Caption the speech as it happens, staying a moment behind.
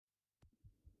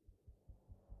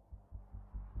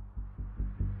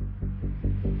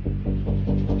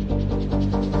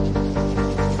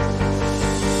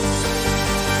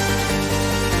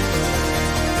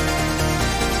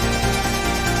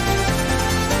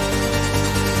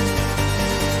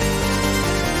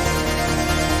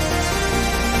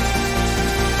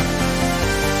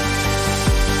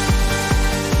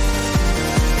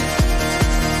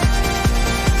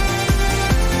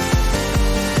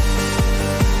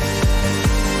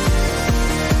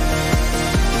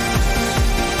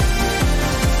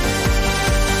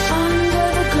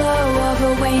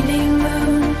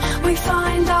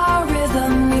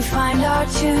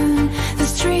tune. The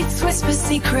streets whisper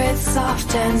secrets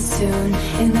soft and soon.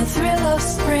 In the thrill of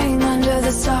spring under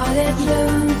the starlit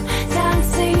moon,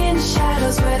 dancing in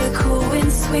shadows where the cool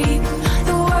winds sweep.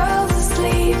 The world's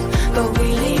asleep, but we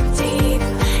leap deep,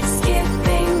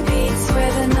 skipping beats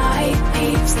where the night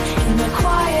peeps. In the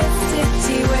quiet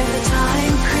city where the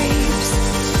time creeps.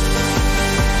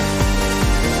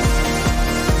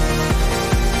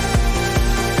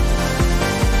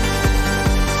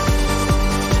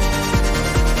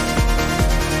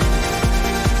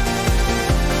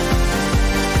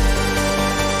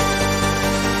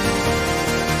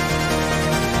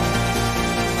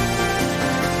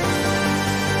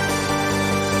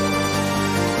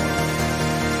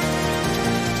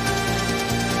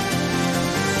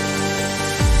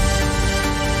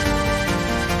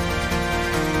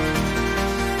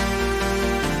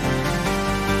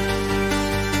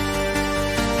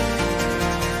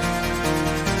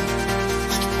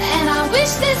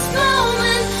 Wish this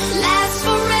moment lasts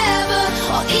forever,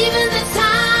 or even the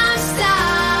time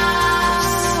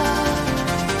stops.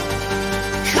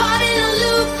 Caught in a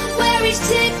loop where each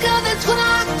tick of the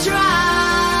clock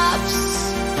drops.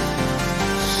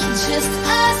 Just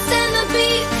us and the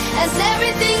beat as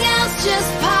everything else just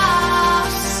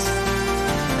pops.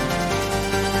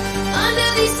 Under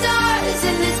these stars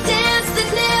in this dance that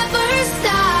never stops.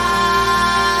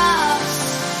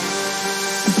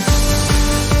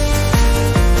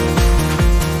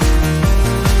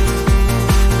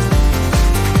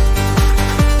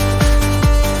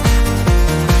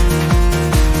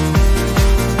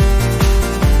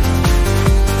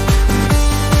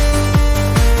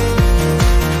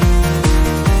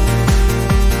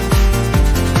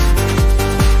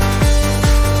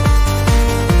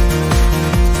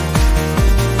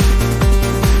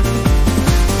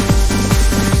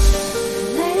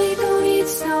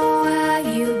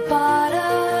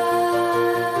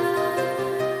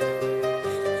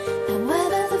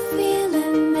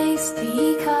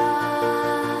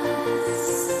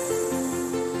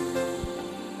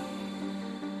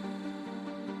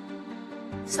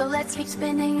 So let's keep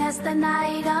spinning as the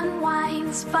night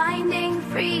unwinds, finding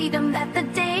freedom that the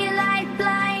daylight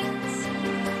blinds.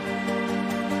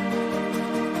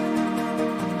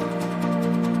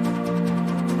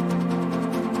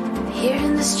 Here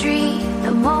in the street,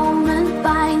 the moment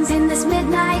binds. In this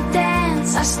midnight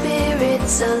dance, our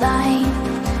spirits align.